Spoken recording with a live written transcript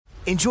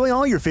Enjoy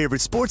all your favorite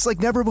sports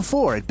like never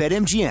before at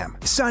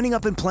BetMGM. Signing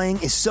up and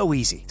playing is so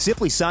easy.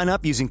 Simply sign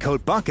up using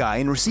code Buckeye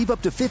and receive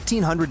up to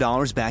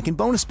 $1,500 back in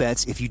bonus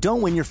bets if you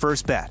don't win your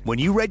first bet. When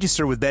you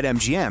register with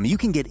BetMGM, you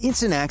can get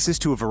instant access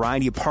to a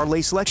variety of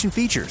parlay selection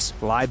features,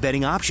 live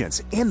betting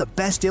options, and the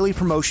best daily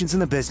promotions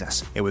in the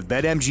business. And with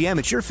BetMGM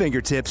at your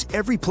fingertips,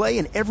 every play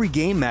and every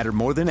game matter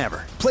more than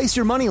ever. Place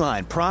your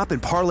moneyline, prop,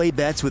 and parlay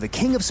bets with the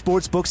king of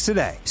sportsbooks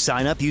today.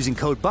 Sign up using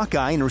code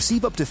Buckeye and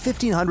receive up to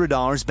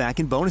 $1,500 back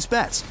in bonus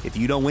bets if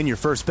you don't win your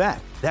first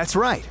bet. That's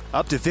right,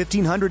 up to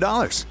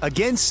 $1,500.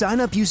 Again, sign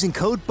up using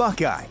code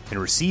Buckeye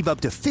and receive up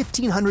to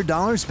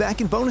 $1,500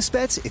 back in bonus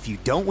bets if you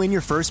don't win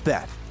your first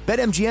bet.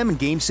 BetMGM and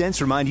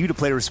GameSense remind you to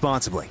play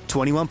responsibly.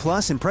 21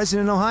 plus and present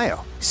in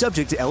Ohio.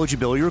 Subject to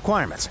eligibility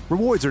requirements.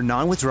 Rewards are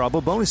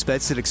non-withdrawable bonus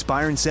bets that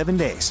expire in 7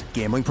 days.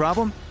 Gambling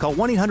problem? Call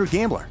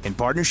 1-800-GAMBLER in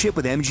partnership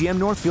with MGM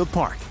Northfield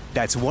Park.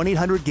 That's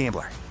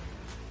 1-800-GAMBLER.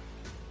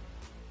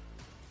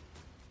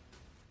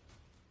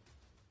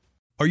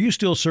 Are you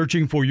still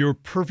searching for your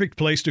perfect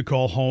place to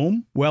call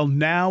home? Well,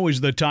 now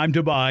is the time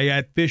to buy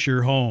at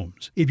Fisher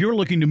Homes. If you're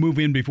looking to move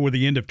in before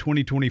the end of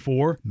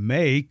 2024,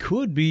 May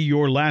could be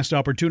your last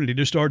opportunity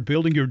to start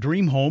building your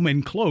dream home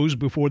and close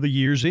before the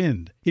year's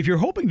end. If you're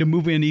hoping to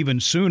move in even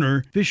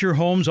sooner, Fisher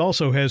Homes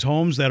also has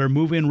homes that are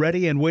move-in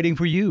ready and waiting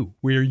for you,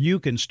 where you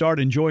can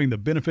start enjoying the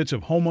benefits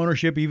of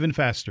homeownership even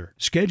faster.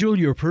 Schedule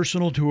your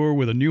personal tour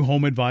with a new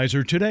home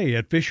advisor today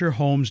at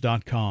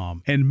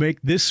FisherHomes.com and make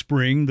this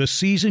spring the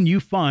season you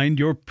find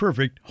your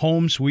perfect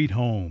home sweet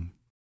home.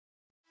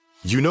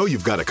 You know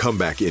you've got a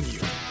comeback in you.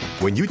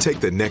 When you take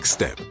the next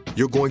step,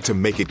 you're going to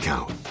make it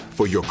count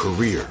for your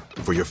career,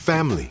 for your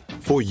family,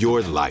 for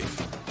your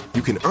life.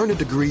 You can earn a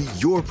degree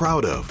you're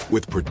proud of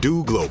with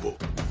Purdue Global.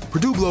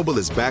 Purdue Global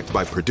is backed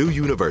by Purdue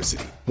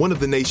University, one of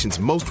the nation's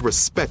most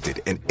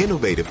respected and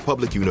innovative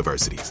public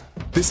universities.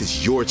 This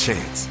is your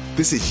chance.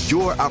 This is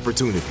your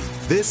opportunity.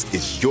 This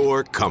is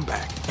your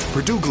comeback.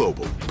 Purdue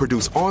Global,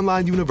 Purdue's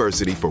online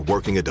university for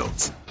working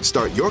adults.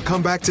 Start your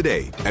comeback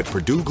today at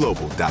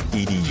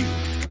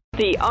purdueglobal.edu.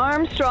 The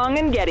Armstrong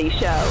and Getty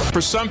Show. For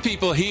some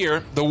people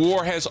here, the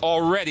war has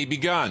already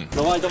begun.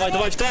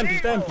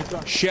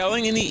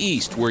 Shelling in the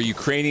east, where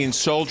Ukrainian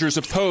soldiers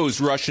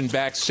oppose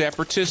Russian-backed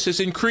separatists,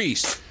 has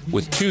increased,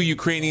 with 2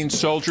 Ukrainian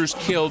soldiers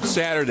killed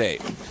Saturday.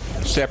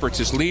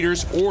 Separatist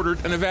leaders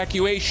ordered an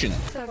evacuation,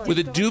 with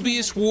a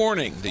dubious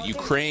warning that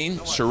Ukraine,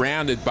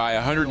 surrounded by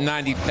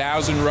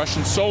 190,000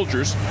 Russian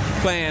soldiers,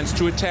 plans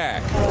to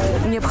attack.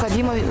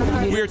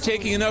 We are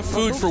taking enough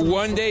food for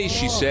 1 day,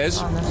 she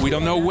says. We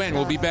don't know when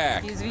we'll be back.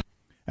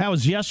 That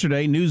was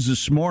yesterday. News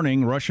this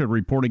morning, Russia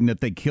reporting that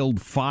they killed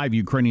 5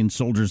 Ukrainian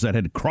soldiers that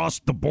had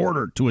crossed the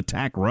border to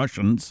attack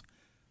Russians.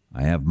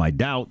 I have my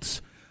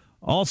doubts.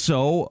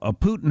 Also,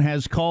 Putin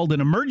has called an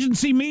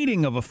emergency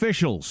meeting of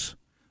officials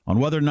on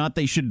whether or not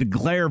they should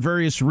declare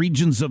various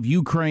regions of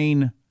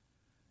Ukraine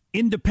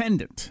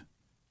independent.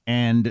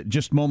 And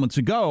just moments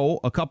ago,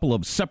 a couple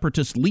of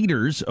separatist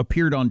leaders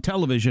appeared on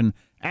television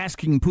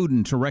asking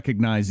Putin to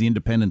recognize the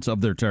independence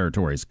of their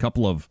territories. A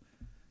couple of,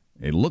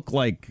 they look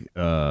like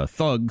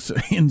thugs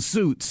in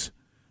suits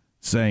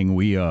saying,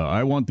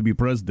 I want to be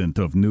president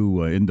of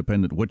new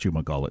independent,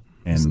 whatchamacallit.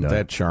 And, isn't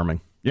that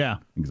charming? Yeah,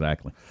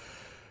 exactly.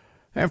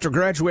 After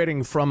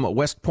graduating from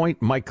West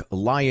Point, Mike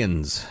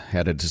Lyons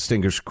had a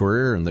distinguished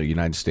career in the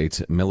United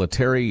States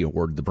military,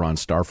 awarded the Bronze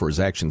Star for his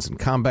actions in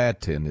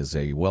combat, and is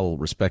a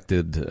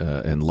well-respected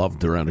and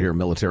loved around here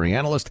military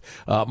analyst.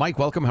 Mike,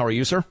 welcome. How are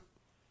you, sir?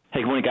 Hey,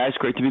 good morning, guys.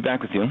 Great to be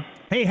back with you.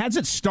 Hey, has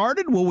it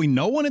started? Will we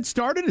know when it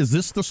started? Is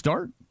this the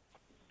start?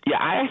 Yeah,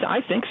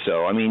 I think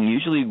so. I mean,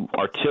 usually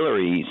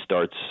artillery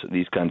starts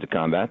these kinds of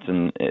combats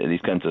and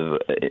these kinds of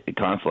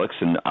conflicts.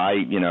 And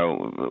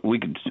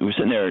we're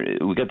sitting there.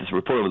 We got this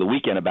report over the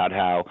weekend about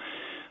how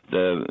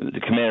the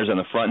commanders on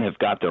the front have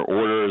got their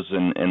orders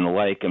and the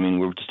like. I mean,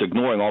 we're just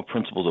ignoring all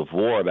principles of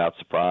war about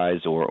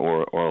surprise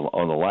or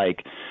the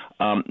like.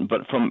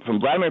 But from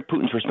Vladimir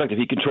Putin's perspective,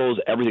 he controls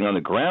everything on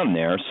the ground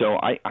there. So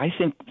I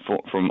think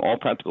from all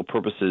practical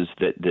purposes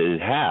that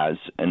it has,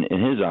 and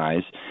in his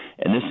eyes,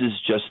 and this is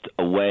just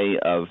a way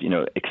of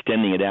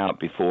extending it out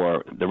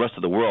before the rest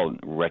of the world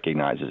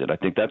recognizes it. I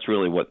think that's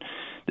really what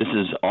this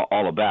is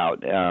all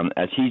about,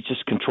 as he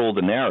just controlled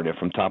the narrative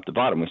from top to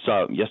bottom. We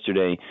saw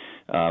yesterday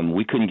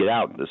we couldn't get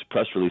out this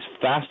press release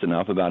fast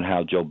enough about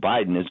how Joe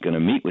Biden is going to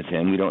meet with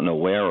him. We don't know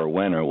where or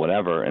when or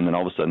whatever. And then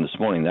all of a sudden this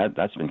morning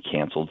that's been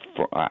canceled,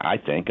 I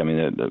think. I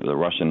mean, the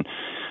Russian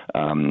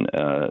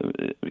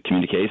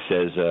communique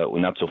says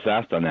we're not so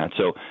fast on that.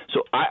 So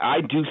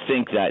I do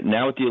think that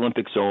now with the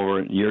Olympics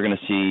over, you're going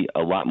to see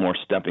a lot more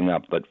stepping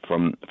up. But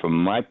from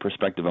my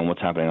perspective on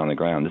what's happening on the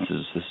ground, this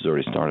has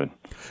already started.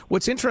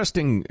 What's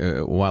interesting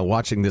while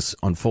watching this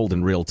unfold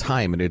in real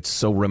time, and it's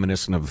so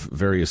reminiscent of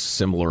various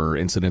similar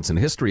incidents in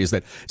history, is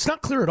that it's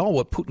not clear at all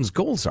what Putin's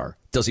goals are.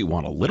 Does he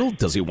want a little?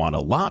 Does he want a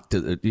lot?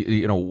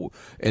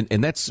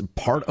 And that's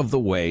part of the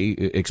way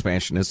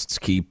expansionists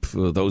keep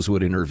those who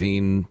would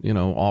intervene,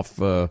 off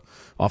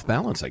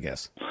balance, I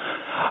guess.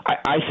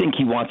 I think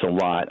he wants a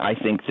lot. I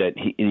think that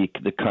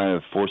the kind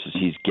of forces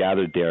he's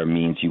gathered there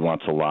means he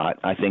wants a lot.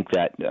 I think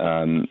that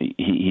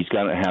he's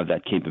got to have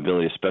that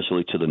capability,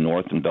 especially to the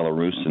north in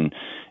Belarus,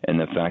 and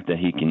the fact that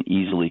he can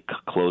easily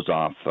close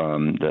off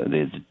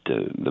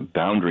the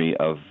boundary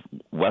of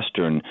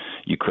western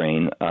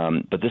Ukraine.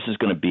 But this is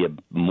going to be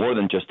more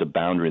than just a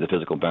boundary, the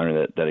physical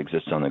boundary that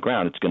exists on the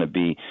ground. It's going to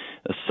be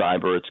a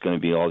cyber. It's going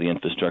to be all the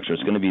infrastructure.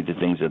 It's going to be the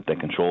things that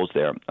controls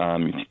there.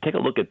 If you take a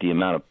look at the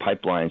amount of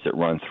pipelines that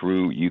run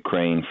through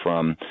Ukraine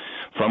from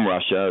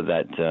Russia,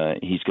 that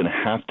he's going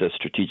to have to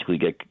strategically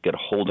get a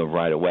hold of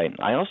right away.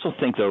 I also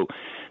think, though,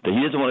 that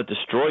he doesn't want to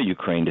destroy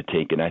Ukraine to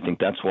take it. I think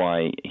that's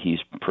why he's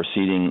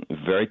proceeding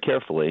very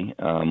carefully.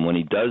 When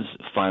he does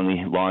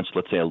finally launch,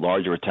 let's say, a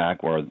larger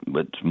attack where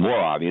it's more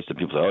obvious that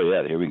people say, oh,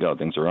 yeah, here we go,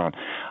 things are on,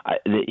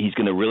 he's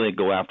going to really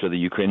go after the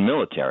Ukraine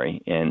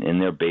military and in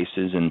their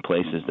bases and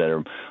places that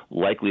are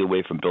likely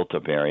away from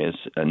built-up areas,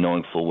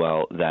 knowing full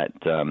well that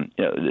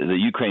the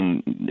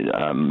Ukraine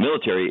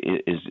military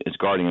is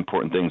guarding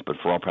important things, but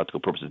for all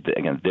practical purposes,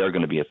 again, they're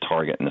going to be a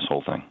target in this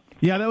whole thing.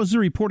 Yeah, that was the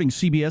reporting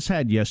CBS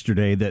had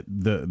yesterday,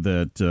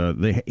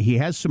 that he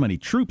has so many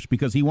troops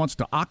because he wants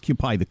to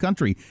occupy the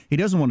country. He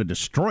doesn't want to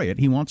destroy it.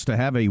 He wants to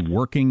have a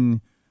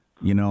working,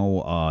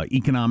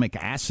 economic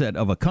asset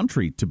of a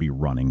country to be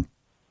running.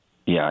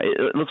 Yeah,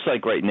 it looks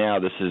like right now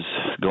this is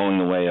going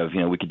the way of,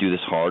 we could do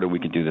this hard or we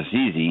could do this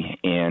easy.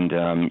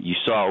 And you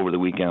saw over the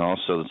weekend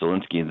also that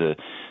Zelensky, the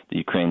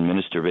Ukraine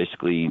minister,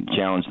 basically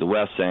challenged the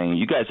West, saying,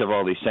 you guys have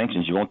all these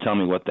sanctions. You won't tell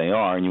me what they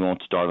are, and you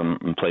won't start them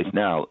in place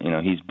now.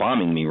 He's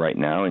bombing me right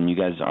now, and you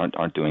guys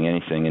aren't doing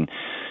anything. And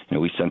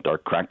we sent our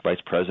crack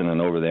vice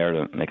president over there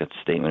to make a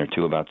statement or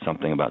two about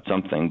something.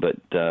 But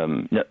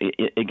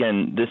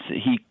again,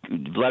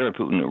 Vladimir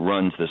Putin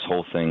runs this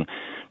whole thing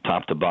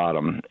top to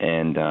bottom,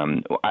 and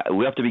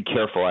we have to be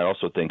careful. I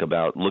also think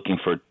about looking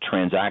for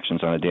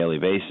transactions on a daily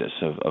basis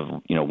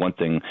of one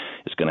thing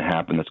is going to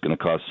happen that's going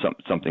to cause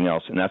something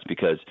else, and that's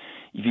because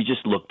if you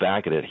just look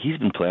back at it, he's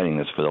been planning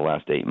this for the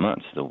last 8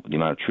 months. The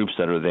amount of troops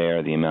that are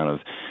there, the amount of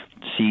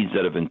seeds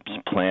that have been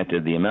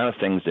planted, the amount of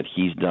things that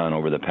he's done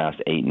over the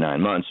past 8-9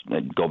 months,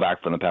 go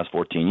back from the past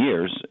 14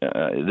 years,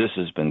 this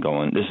has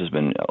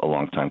been a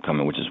long time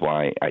coming, which is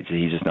why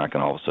he's just not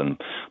going to all of a sudden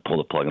pull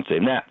the plug and say,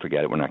 nah,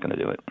 forget it, we're not going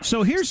to do it.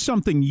 So here's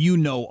something you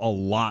know a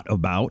lot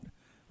about.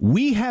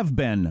 We have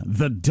been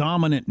the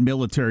dominant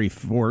military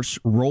force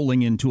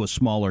rolling into a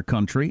smaller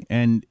country,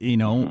 and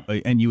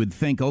and you would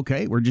think,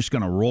 okay, we're just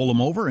going to roll them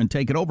over and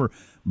take it over.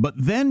 But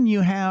then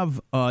you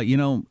have, a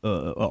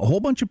whole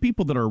bunch of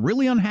people that are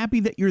really unhappy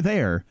that you're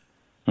there,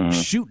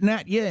 shooting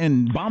at you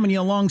and bombing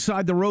you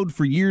alongside the road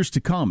for years to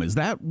come. Is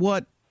that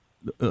what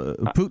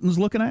Putin's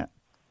looking at?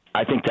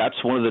 I think that's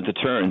one of the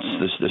deterrents.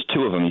 There's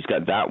two of them. He's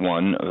got that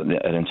one,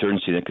 an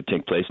insurgency that could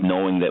take place,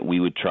 knowing that we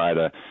would try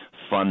to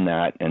fund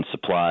that and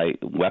supply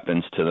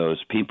weapons to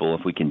those people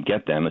if we can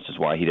get them. This is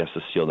why he'd have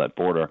to seal that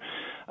border.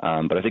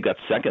 But I think that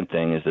second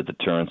thing is the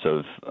deterrence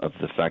of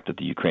the fact that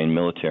the Ukraine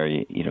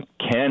military,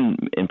 can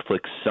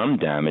inflict some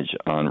damage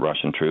on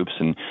Russian troops,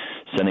 and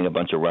sending a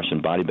bunch of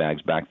Russian body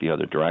bags back the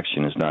other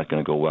direction is not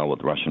going to go well with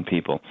Russian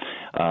people.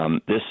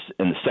 This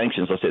and the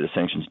sanctions, let's say the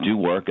sanctions do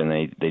work, and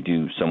they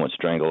do somewhat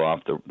strangle off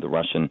the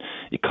Russian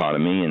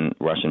economy, and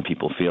Russian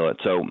people feel it.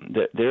 So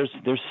there's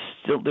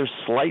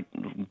slight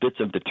bits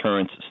of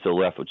deterrence still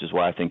left, which is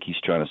why I think he's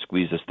trying to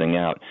squeeze this thing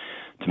out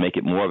to make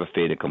it more of a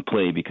fait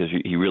accompli, because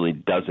he really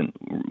doesn't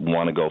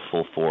want to go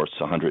full force,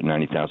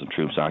 190,000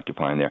 troops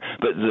occupying there.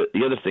 But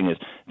the other thing is,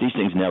 these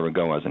things never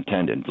go as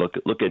intended. Look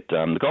at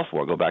the Gulf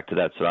War. Go back to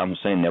that. Saddam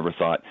Hussein never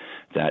thought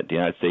that the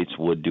United States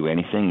would do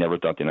anything, never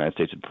thought the United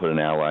States would put an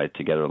ally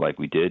together like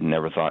we did, and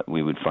never thought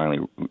we would finally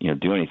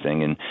do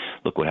anything. And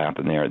look what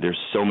happened there. There's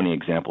so many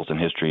examples in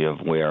history of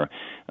where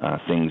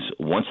things,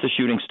 once the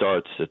shooting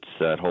starts, it's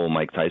that whole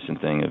Mike Tyson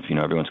thing of,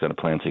 everyone's got a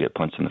plan to get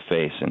punched in the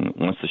face. And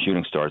once the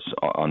shooting starts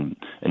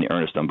in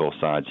earnest on both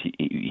sides,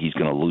 he's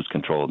going to lose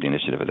control of the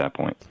initiative at that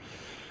point.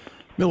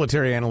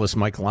 Military analyst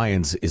Mike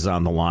Lyons is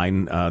on the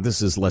line.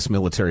 This is less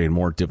military and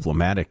more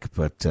diplomatic,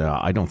 but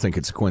I don't think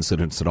it's a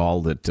coincidence at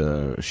all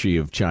that Xi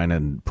of China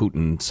and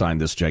Putin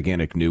signed this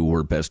gigantic new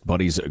We're Best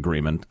Buddies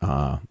agreement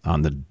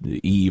on the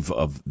eve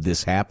of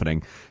this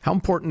happening. How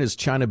important is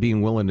China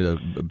being willing to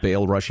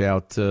bail Russia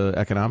out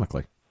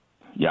economically?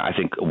 Yeah, I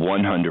think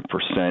 100%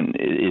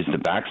 is the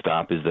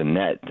backstop, is the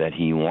net that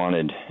he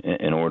wanted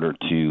in order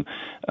to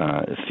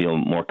feel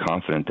more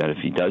confident that if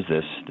he does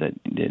this, that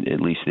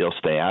at least they'll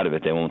stay out of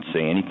it. They won't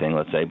say anything,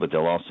 let's say, but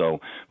they'll also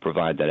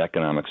provide that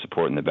economic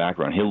support in the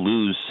background. He'll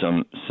lose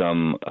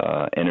some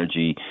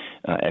energy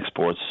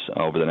exports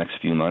over the next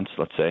few months,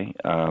 let's say.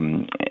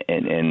 And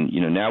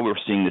now we're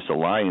seeing this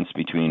alliance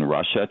between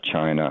Russia,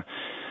 China,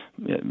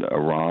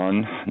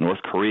 Iran, North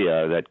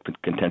Korea that could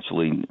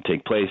potentially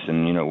take place.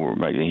 And,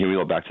 here we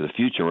go back to the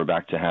future. We're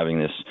back to having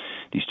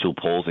these two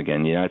poles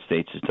again. The United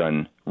States has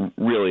done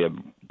really a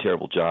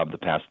terrible job the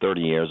past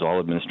 30 years. All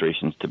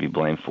administrations to be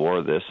blamed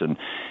for this and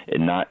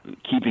not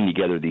keeping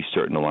together these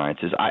certain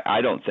alliances.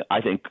 I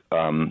think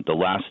the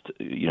last,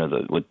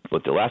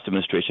 what the last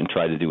administration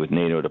tried to do with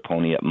NATO to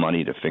pony up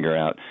money to figure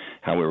out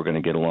how we were going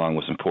to get along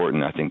was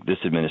important. I think this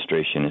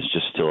administration is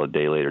just still a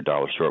day late or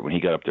dollar short. When he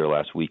got up there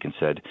last week and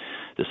said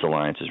this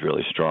alliance is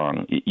really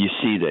strong, you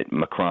see that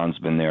Macron's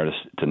been there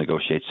to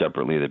negotiate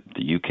separately.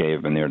 The UK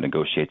have been there to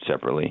negotiate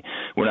separately.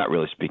 We're not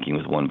really speaking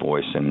with one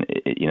voice. And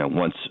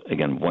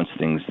once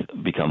things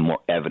become more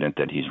evident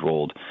that he's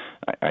rolled,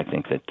 I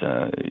think that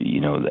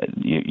that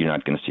you're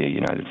not going to see a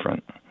united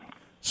front.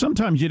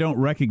 Sometimes you don't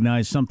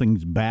recognize something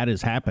bad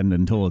has happened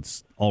until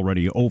it's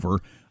already over.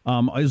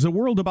 Is the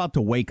world about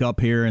to wake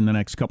up here in the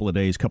next couple of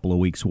days, couple of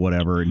weeks,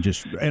 whatever, and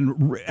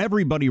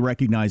everybody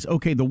recognize,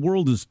 okay, the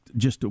world is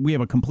we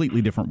have a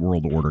completely different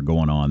world order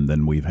going on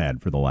than we've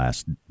had for the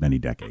last many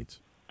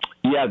decades?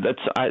 Yeah,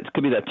 it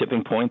could be that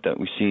tipping point that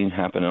we see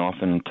happen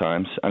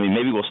oftentimes. I mean,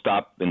 maybe we'll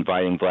stop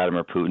inviting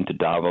Vladimir Putin to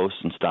Davos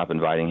and stop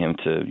inviting him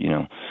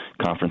to,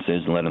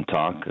 conferences and let him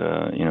talk.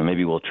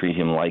 Maybe we'll treat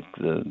him like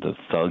the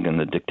thug and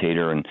the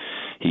dictator and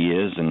he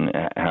is, and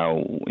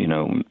how,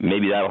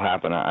 maybe that'll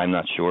happen. I'm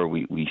not sure.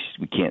 We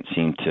can't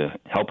seem to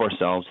help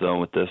ourselves, though,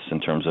 with this in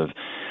terms of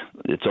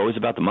it's always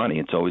about the money.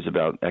 It's always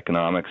about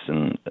economics.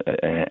 And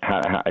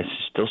I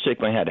still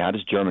shake my head. How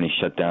does Germany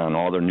shut down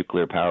all their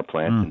nuclear power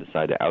plants and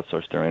decide to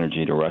outsource their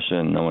energy to Russia,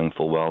 and knowing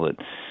full well that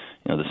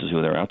this is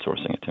who they're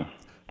outsourcing it to?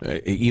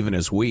 Even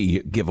as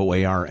we give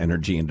away our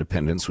energy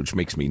independence, which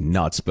makes me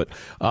nuts. But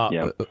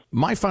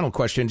my final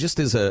question, just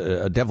as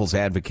a devil's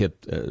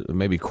advocate,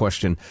 maybe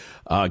question,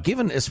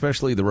 given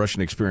especially the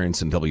Russian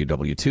experience in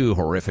WW2,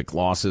 horrific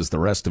losses, the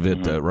rest of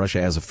it,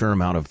 Russia has a fair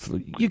amount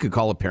of, you could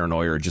call it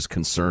paranoia or just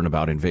concern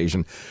about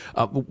invasion.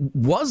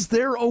 Was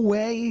there a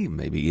way,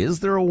 maybe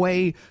is there a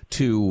way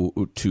to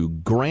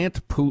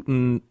grant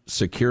Putin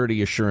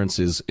security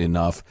assurances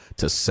enough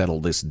to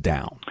settle this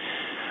down?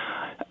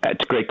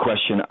 It's a great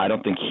question. I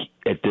don't think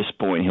at this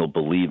point he'll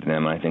believe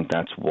them. I think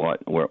that's what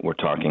we're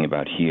talking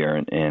about here.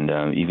 And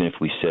even if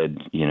we said,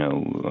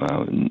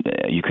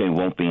 Ukraine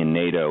won't be in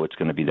NATO, it's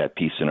going to be that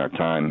peace in our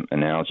time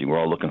analogy. We're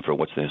all looking for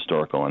what's the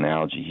historical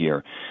analogy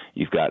here.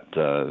 You've got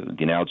the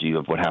analogy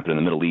of what happened in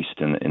the Middle East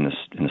in the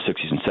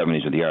 60s and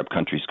 70s with the Arab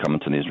countries coming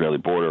to the Israeli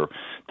border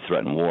to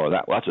threaten war.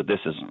 That's what this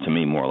is, to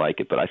me, more like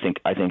it. But I think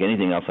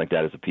anything else like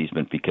that is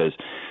appeasement, because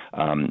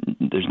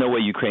there's no way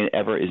Ukraine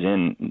ever is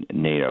in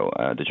NATO.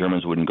 The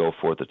Germans wouldn't go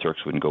for it. The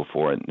Turks wouldn't go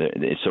for it.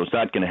 So it's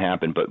not going to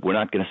happen, but we're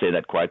not going to say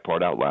that quiet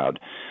part out loud.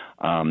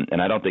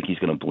 And I don't think he's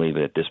going to believe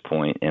it at this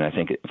point. And I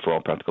think for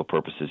all practical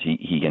purposes,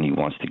 he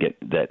wants to get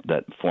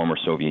that former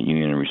Soviet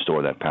Union and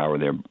restore that power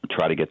there,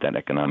 try to get that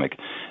economic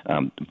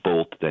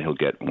bolt that he'll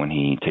get when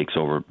he takes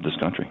over this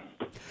country.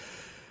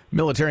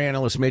 Military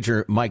analyst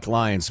Major Mike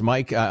Lyons.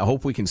 Mike, I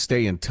hope we can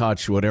stay in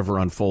touch. Whatever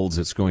unfolds,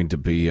 it's going to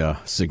be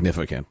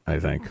significant, I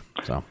think.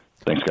 So.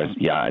 Thanks, guys.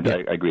 Yeah, I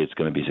agree. It's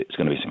going to be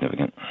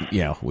significant.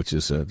 Yeah, which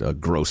is a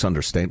gross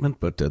understatement,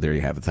 but there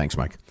you have it. Thanks,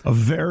 Mike. A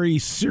very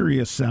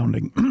serious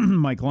sounding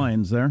Mike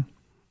Lyons there.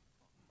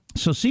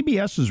 So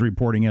CBS is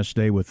reporting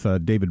yesterday with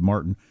David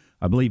Martin.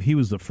 I believe he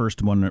was the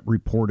first one that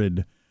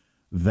reported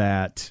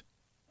that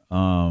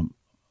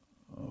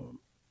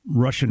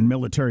Russian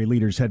military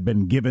leaders had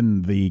been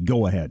given the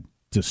go-ahead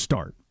to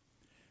start.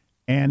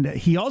 And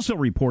he also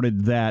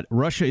reported that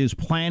Russia is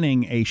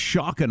planning a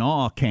shock and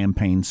awe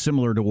campaign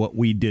similar to what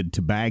we did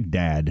to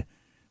Baghdad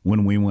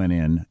when we went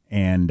in.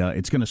 And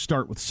it's going to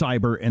start with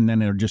cyber, and then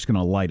they're just going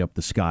to light up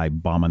the sky,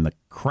 bombing the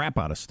crap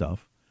out of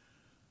stuff.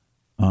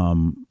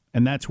 And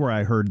that's where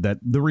I heard that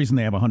the reason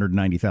they have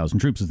 190,000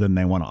 troops is then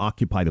they want to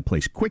occupy the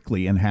place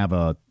quickly and have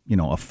a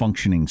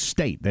functioning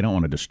state. They don't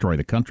want to destroy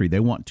the country.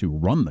 They want to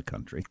run the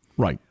country.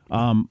 Right.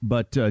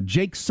 But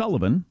Jake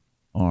Sullivan,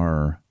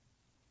 our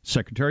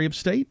Secretary of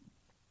State,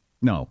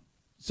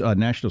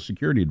 National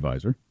Security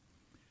Advisor,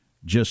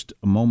 just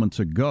moments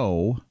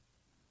ago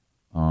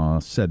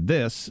said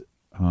this.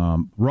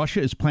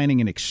 Russia is planning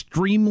an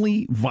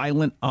extremely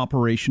violent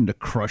operation to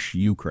crush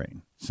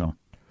Ukraine. So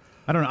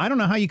I don't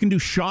know how you can do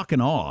shock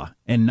and awe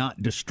and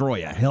not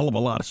destroy a hell of a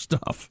lot of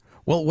stuff.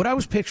 Well, what I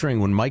was picturing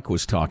when Mike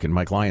was talking,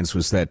 Mike Lyons,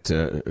 was that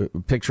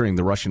picturing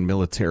the Russian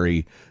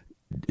military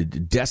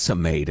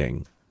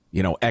decimating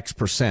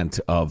X%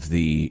 of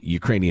the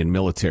Ukrainian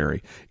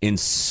military in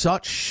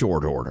such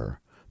short order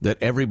that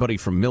everybody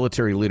from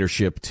military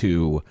leadership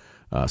to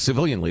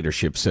civilian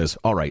leadership says,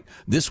 all right,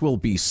 this will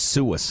be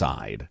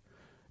suicide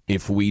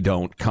if we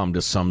don't come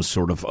to some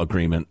sort of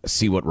agreement,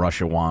 see what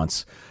Russia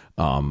wants.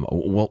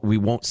 We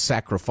won't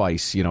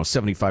sacrifice,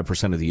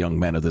 75% of the young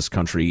men of this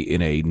country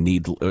in a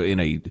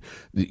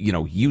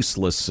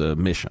useless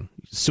mission,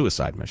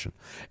 suicide mission.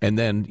 And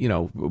then,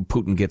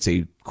 Putin gets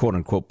a quote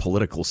unquote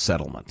political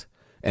settlement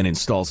and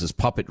installs his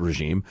puppet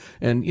regime,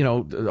 and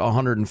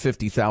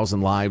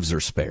 150,000 lives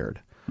are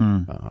spared.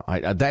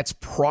 That's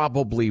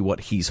probably what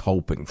he's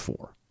hoping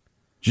for.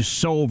 Just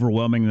so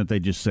overwhelming that they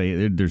just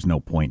say there's no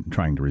point in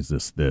trying to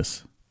resist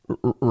this.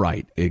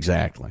 Right.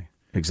 Exactly.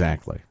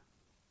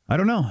 I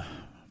don't know.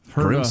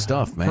 Grim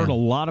stuff, man. Heard a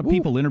lot of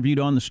people interviewed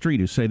on the street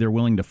who say they're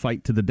willing to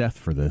fight to the death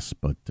for this,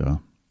 but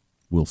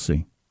we'll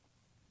see.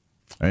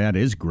 That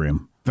is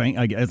grim.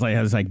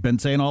 As I've been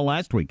saying all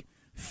last week,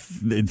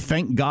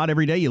 thank God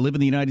every day you live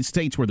in the United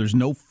States where there's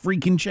no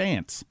freaking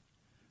chance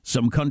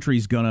some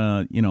country's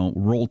gonna,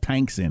 roll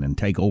tanks in and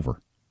take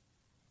over.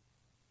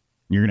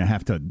 You're gonna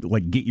have to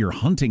get your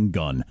hunting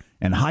gun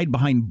and hide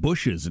behind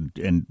bushes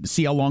and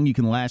see how long you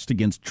can last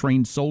against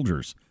trained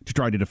soldiers to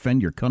try to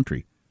defend your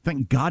country.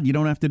 Thank God you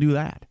don't have to do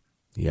that.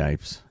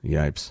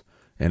 Yipes.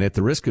 And at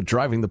the risk of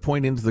driving the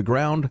point into the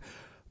ground,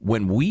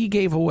 when we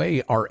gave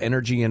away our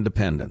energy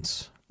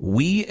independence,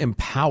 we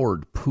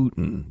empowered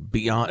Putin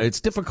beyond.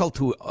 It's difficult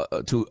to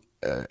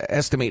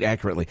estimate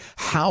accurately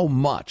how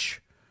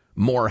much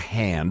more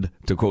hand,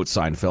 to quote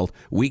Seinfeld,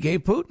 we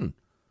gave Putin.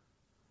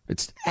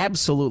 It's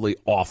absolutely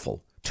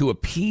awful to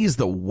appease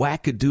the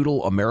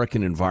wackadoodle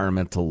American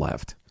environmental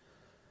left,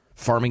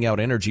 farming out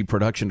energy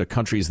production to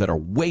countries that are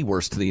way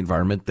worse to the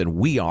environment than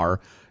we are.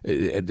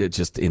 It's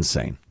just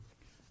insane.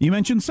 You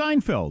mentioned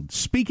Seinfeld.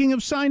 Speaking of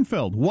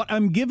Seinfeld, what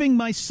I'm giving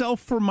myself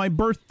for my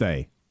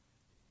birthday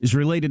is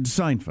related to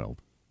Seinfeld.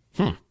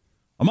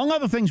 Among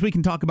other things we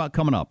can talk about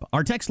coming up.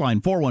 Our text line,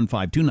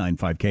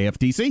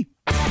 415-295-KFTC.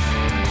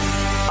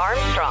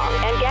 Armstrong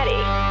and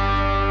Getty.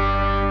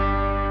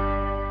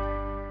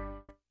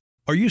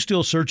 Are you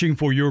still searching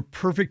for your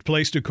perfect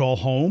place to call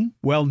home?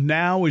 Well,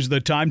 now is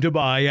the time to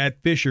buy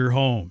at Fisher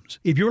Homes.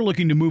 If you're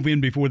looking to move in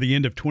before the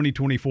end of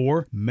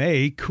 2024,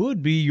 May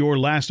could be your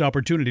last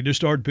opportunity to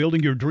start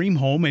building your dream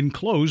home and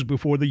close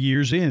before the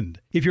year's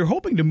end. If you're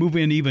hoping to move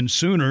in even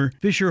sooner,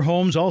 Fisher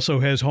Homes also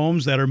has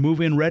homes that are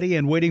move-in ready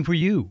and waiting for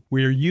you,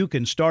 where you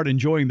can start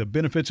enjoying the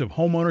benefits of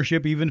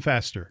homeownership even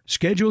faster.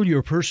 Schedule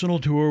your personal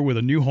tour with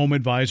a new home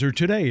advisor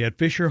today at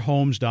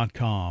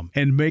FisherHomes.com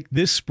and make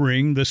this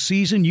spring the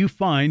season you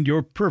find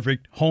your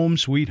perfect home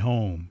sweet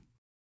home.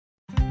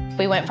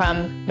 We went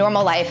from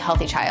normal life,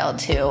 healthy child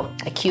to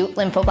acute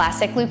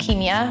lymphoblastic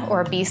leukemia,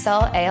 or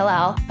B-cell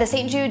ALL. The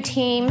St. Jude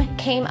team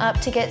came up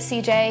to get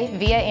CJ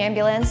via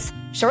ambulance.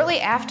 Shortly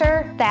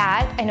after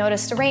that, I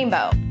noticed a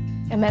rainbow.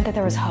 It meant that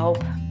there was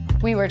hope.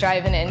 We were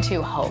driving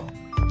into hope.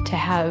 To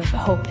have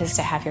hope is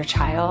to have your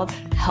child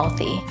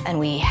healthy, and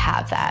we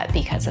have that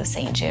because of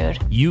St. Jude.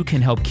 You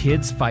can help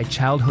kids fight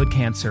childhood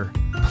cancer.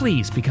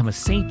 Please become a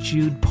St.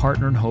 Jude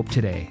Partner in Hope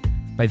today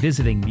by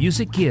visiting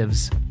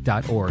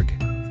musicgives.org.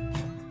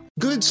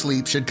 Good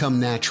sleep should come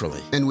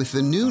naturally, and with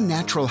the new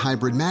Natural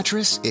Hybrid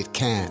mattress, it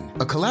can.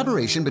 A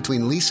collaboration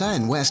between Lisa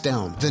and West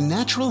Elm, the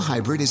Natural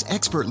Hybrid is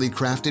expertly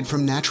crafted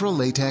from natural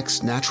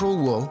latex, natural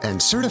wool, and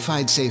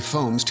certified safe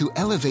foams to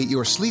elevate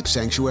your sleep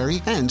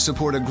sanctuary and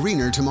support a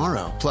greener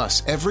tomorrow.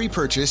 Plus, every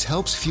purchase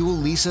helps fuel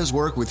Lisa's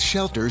work with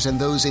shelters and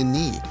those in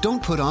need.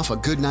 Don't put off a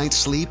good night's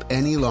sleep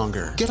any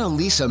longer. Get a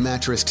Lisa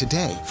mattress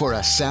today for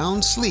a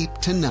sound sleep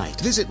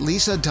tonight. Visit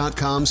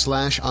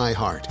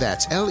lisa.com/iHeart.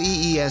 That's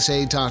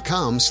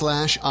LEESA.com/iHeart.